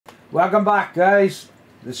Welcome back, guys.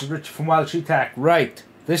 This is Rich from WELSHYTECH. Right,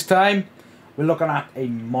 this time we're looking at a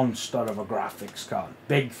monster of a graphics card.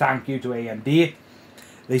 Big thank you to AMD.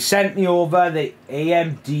 They sent me over the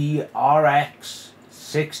AMD RX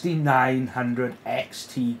 6900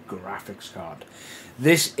 XT graphics card.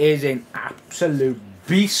 This is an absolute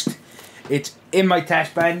beast. It's in my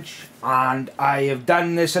test bench and I have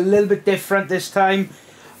done this a little bit different this time.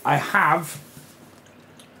 I have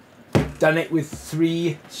done it with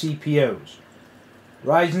 3 CPUs.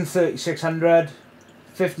 Ryzen 3600,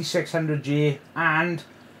 5600G and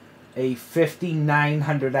a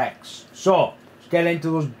 5900X. So, let's get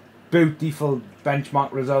into those beautiful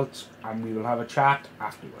benchmark results and we will have a chat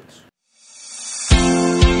afterwards.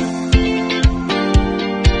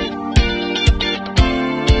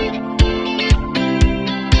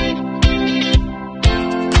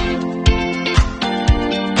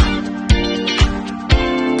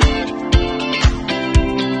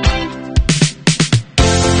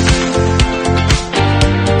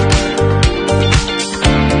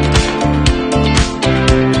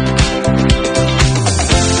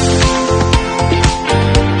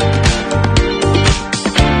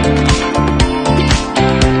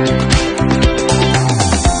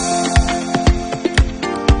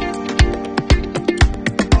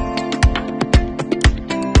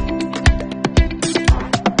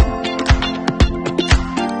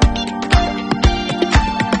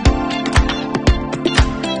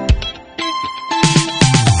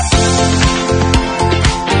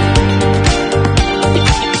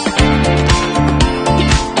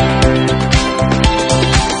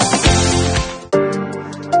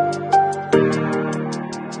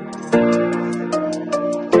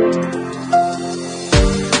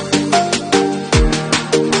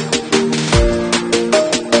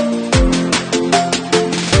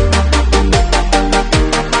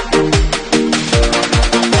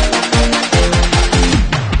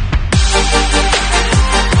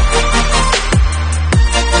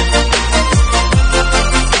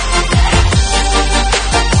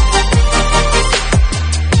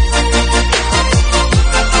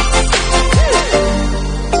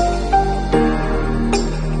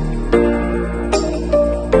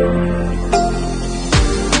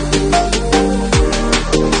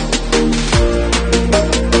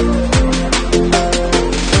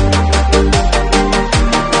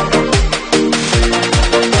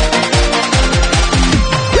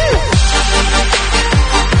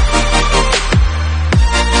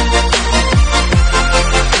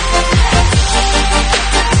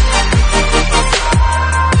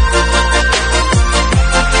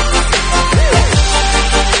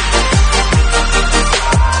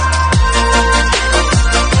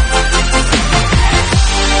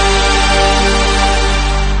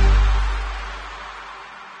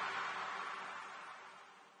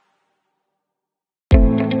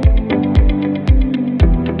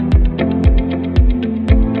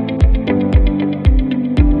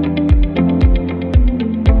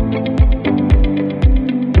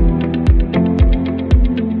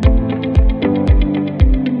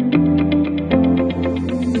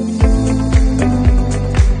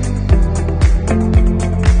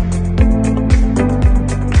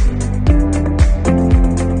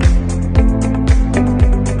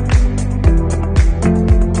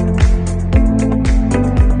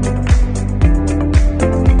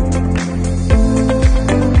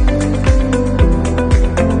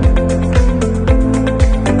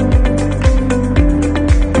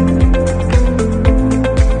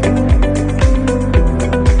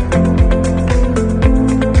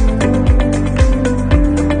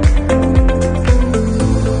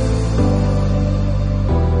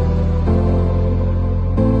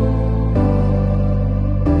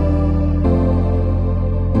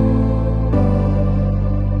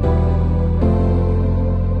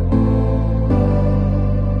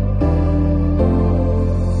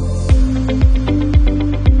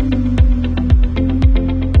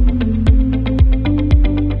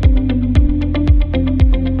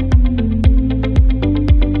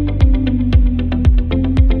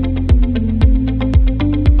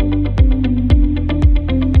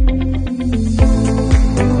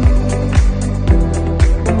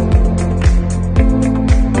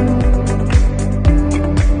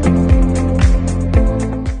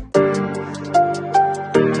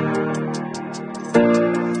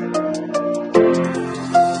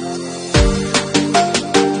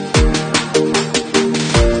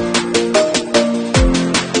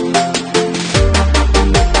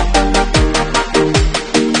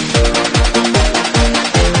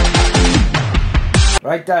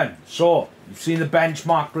 Right then, so you've seen the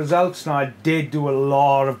benchmark results. Now I did do a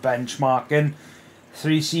lot of benchmarking.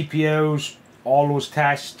 3 CPUs, all those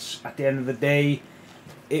tests. At the end of the day,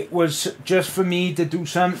 it was just for me to do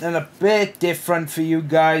something a bit different for you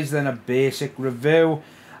guys than a basic review.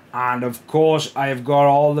 And of course, I have got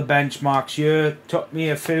all the benchmarks here. Took me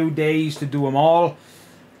a few days to do them all.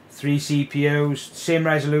 3 CPUs, same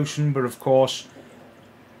resolution, but of course,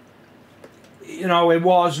 you know, it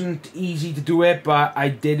wasn't easy to do it, but I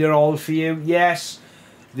did it all for you. Yes,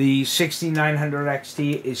 the 6900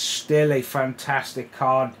 XT is still a fantastic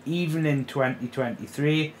card, even in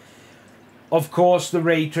 2023. Of course, the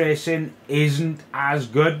ray tracing isn't as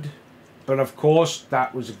good, but of course,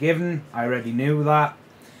 that was a given. I already knew that.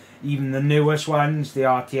 Even the newest ones, the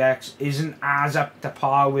RTX, isn't as up to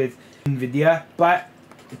par with Nvidia, but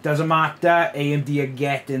it doesn't matter. AMD are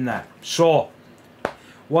getting there. So,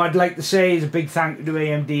 what I'd like to say is a big thank you to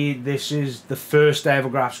AMD. This is the first ever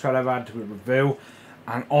graphics card I've had to review,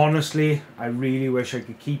 and honestly, I really wish I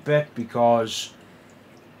could keep it, because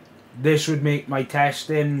this would make my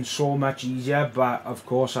testing so much easier. But of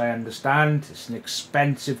course, I understand it's an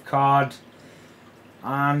expensive card,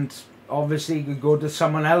 and obviously you could go to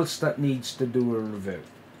someone else that needs to do a review.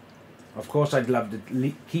 Of course, I'd love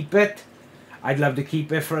to keep it. I'd love to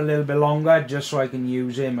keep it for a little bit longer, just so I can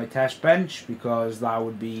use it in my test bench, because that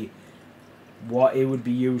would be what it would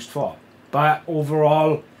be used for. But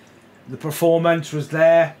overall, the performance was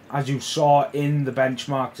there, as you saw in the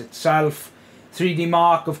benchmarks itself. 3D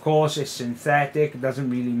Mark, of course, is synthetic, it doesn't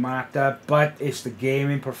really matter, but it's the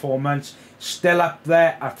gaming performance. Still up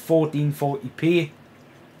there at 1440p.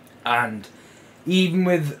 And even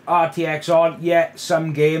with RTX on, yeah,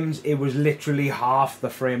 some games it was literally half the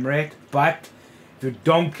frame rate. But if you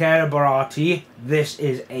don't care about RT, this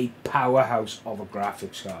is a powerhouse of a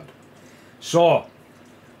graphics card. So,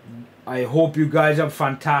 I hope you guys have a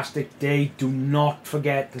fantastic day. Do not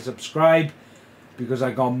forget to subscribe, because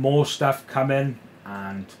I got more stuff coming.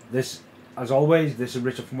 And this, as always, this is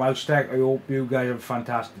Richard from WELSHYTECH. I hope you guys have a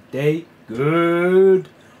fantastic day. Good.